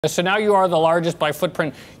So now you are the largest by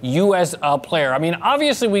footprint U.S. player. I mean,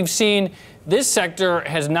 obviously, we've seen this sector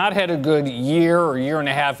has not had a good year or year and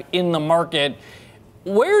a half in the market.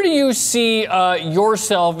 Where do you see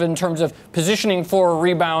yourself in terms of positioning for a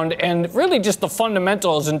rebound and really just the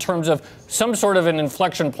fundamentals in terms of some sort of an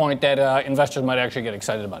inflection point that investors might actually get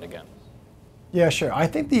excited about again? Yeah, sure. I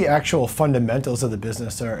think the actual fundamentals of the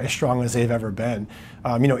business are as strong as they've ever been.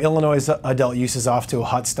 Illinois' adult use is off to a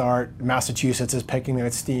hot start. Massachusetts is picking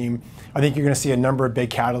its steam. I think you're going to see a number of big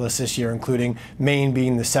catalysts this year, including Maine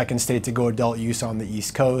being the second state to go adult use on the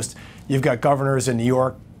East Coast. You've got governors in New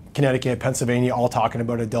York, Connecticut, Pennsylvania, all talking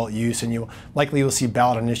about adult use, and you'll likely see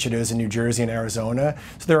ballot initiatives in New Jersey and Arizona.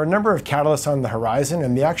 So there are a number of catalysts on the horizon,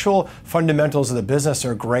 and the actual fundamentals of the business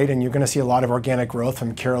are great, and you're going to see a lot of organic growth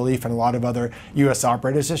from Curaleaf and a lot of other U.S.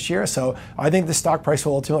 operators this year. So I think the stock price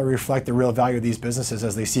will ultimately reflect the real value of these businesses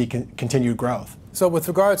as they see continued growth. So with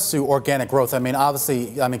regards to organic growth, obviously,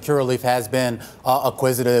 Curaleaf has been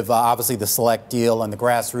acquisitive, obviously the Select deal and the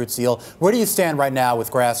Grassroots deal. Where do you stand right now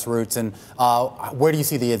with Grassroots, and where do you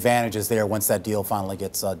see the advantages there once that deal finally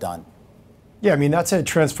gets done? Yeah, that's a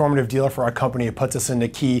transformative deal for our company. It puts us into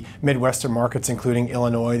key Midwestern markets, including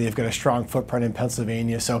Illinois. They've got a strong footprint in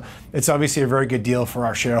Pennsylvania. So it's obviously a very good deal for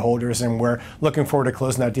our shareholders, and we're looking forward to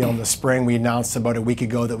closing that deal in the spring. We announced about a week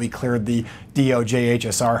ago that we cleared the DOJ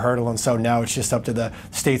HSR hurdle, and so now it's just up to the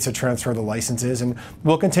states to transfer the licenses. And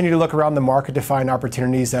we'll continue to look around the market to find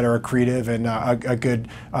opportunities that are accretive and a good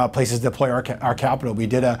places to deploy our capital. We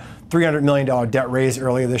did a $300 million debt raise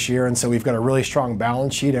earlier this year, and so we've got a really strong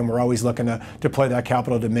balance sheet, and we're always looking to deploy that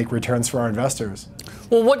capital to make returns for our investors.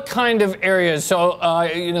 Well, what kind of areas? So,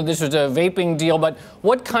 this was a vaping deal, but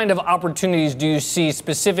what kind of opportunities do you see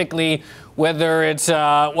specifically, whether it's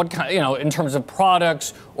in terms of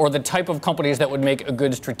products or the type of companies that would make a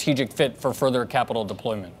good strategic fit for further capital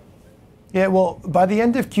deployment? Yeah, well, by the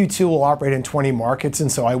end of Q2, we'll operate in 20 markets, and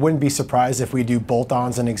so I wouldn't be surprised if we do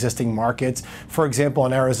bolt-ons in existing markets. For example,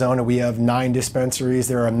 in Arizona, we have 9 dispensaries.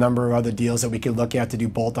 There are a number of other deals that we could look at to do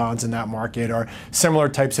bolt-ons in that market or similar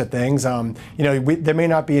types of things. There may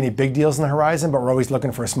not be any big deals on the horizon, but we're always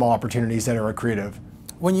looking for small opportunities that are accretive.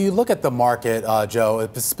 When you look at the market, Joe,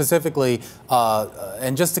 specifically,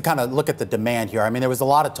 and just to kind of look at the demand here, there was a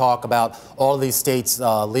lot of talk about all of these states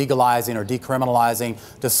legalizing or decriminalizing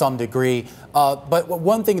to some degree. But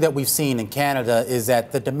one thing that we've seen in Canada is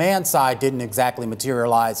that the demand side didn't exactly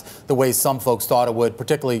materialize the way some folks thought it would,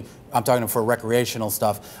 particularly I'm talking for recreational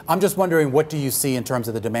stuff. I'm just wondering, what do you see in terms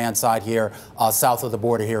of the demand side here south of the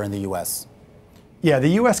border here in the U.S.? Yeah, the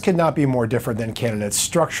U.S. could not be more different than Canada. It's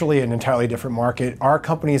structurally an entirely different market. Our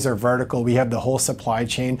companies are vertical. We have the whole supply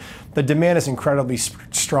chain. The demand is incredibly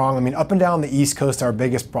strong. Up and down the East Coast, our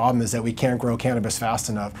biggest problem is that we can't grow cannabis fast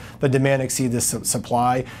enough. The demand exceeds the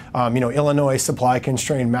supply. Illinois supply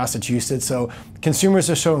constrained Massachusetts. So consumers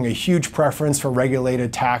are showing a huge preference for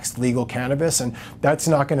regulated, taxed, legal cannabis, and that's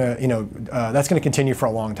not going to continue for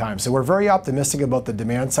a long time. So we're very optimistic about the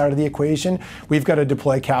demand side of the equation. We've got to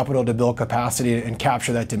deploy capital to build capacity and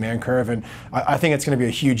capture that demand curve, and I think it's going to be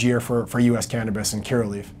a huge year for U.S. cannabis and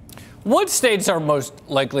Curaleaf. What states are most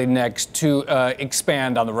likely next to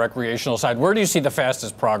expand on the recreational side? Where do you see the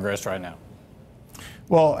fastest progress right now?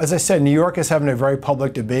 Well, as I said, New York is having a very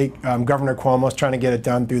public debate. Governor Cuomo is trying to get it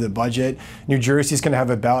done through the budget. New Jersey is going to have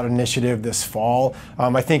a ballot initiative this fall.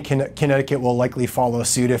 I think Connecticut will likely follow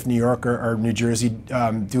suit if New York or New Jersey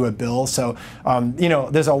do a bill. So,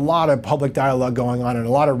 there's a lot of public dialogue going on and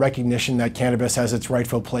a lot of recognition that cannabis has its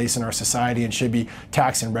rightful place in our society and should be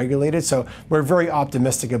taxed and regulated. So we're very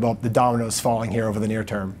optimistic about the dominoes falling here over the near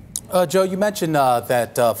term. Joe, you mentioned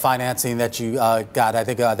that financing that you got, I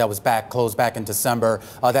think that was closed back in December,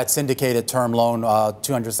 that syndicated term loan,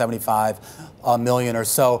 $275 million or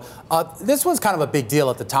so. This was kind of a big deal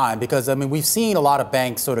at the time because, we've seen a lot of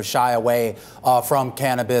banks sort of shy away from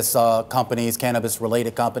cannabis companies,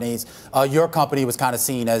 cannabis-related companies. Your company was kind of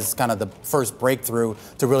seen as kind of the first breakthrough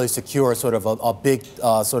to really secure sort of a big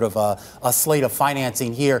a slate of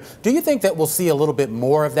financing here. Do you think that we'll see a little bit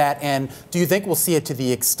more of that? And do you think we'll see it to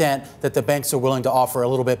the extent that the banks are willing to offer a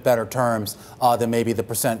little bit better terms than maybe the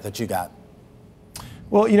percent that you got?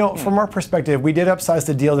 Well, from our perspective, we did upsize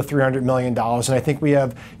the deal to $300 million, and I think we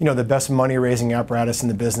have, the best money-raising apparatus in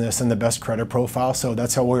the business and the best credit profile, so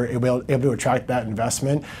that's how we're able to attract that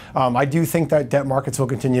investment. I do think that debt markets will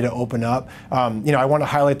continue to open up. I want to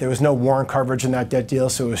highlight there was no warrant coverage in that debt deal,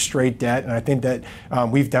 so it was straight debt, and I think that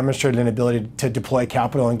we've demonstrated an ability to deploy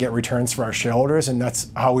capital and get returns for our shareholders, and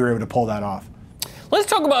that's how we were able to pull that off. Let's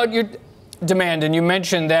talk about your demand, and you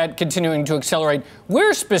mentioned that continuing to accelerate.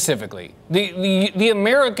 Where specifically? The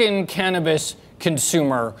American cannabis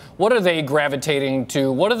consumer? What are they gravitating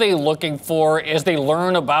to? What are they looking for as they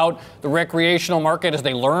learn about the recreational market, as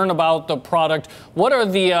they learn about the product? What are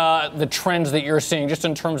the trends that you're seeing just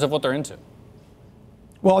in terms of what they're into?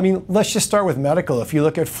 Well, I mean, let's just start with medical. If you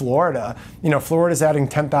look at Florida, Florida's adding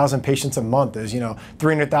 10,000 patients a month. There's,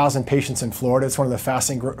 300,000 patients in Florida. It's one of the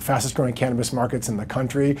fastest growing cannabis markets in the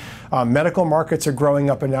country. Medical markets are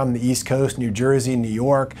growing up and down the East Coast, New Jersey, New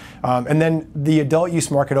York. And then the adult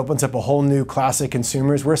use market opens up a whole new class of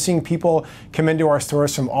consumers. We're seeing people come into our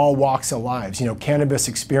stores from all walks of lives, cannabis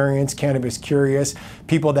experience, cannabis curious,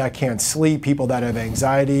 people that can't sleep, people that have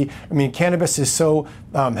anxiety. I mean, cannabis is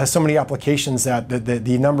has so many applications that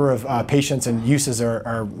the number of patients and uses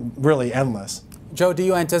are really endless. Joe, do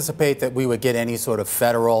you anticipate that we would get any sort of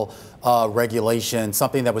federal regulation,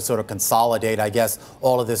 something that would sort of consolidate, I guess,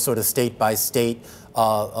 all of this sort of state-by-state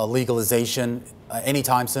legalization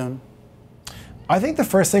anytime soon? I think the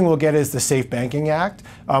first thing we'll get is the Safe Banking Act,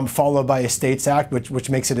 followed by a States Act, which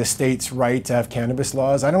makes it a state's right to have cannabis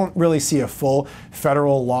laws. I don't really see a full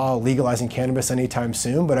federal law legalizing cannabis anytime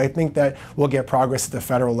soon, but I think that we'll get progress at the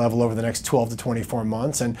federal level over the next 12 to 24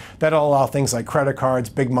 months, and that'll allow things like credit cards,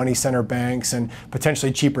 big money center banks, and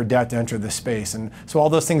potentially cheaper debt to enter the space. And so all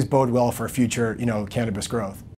those things bode well for future, cannabis growth.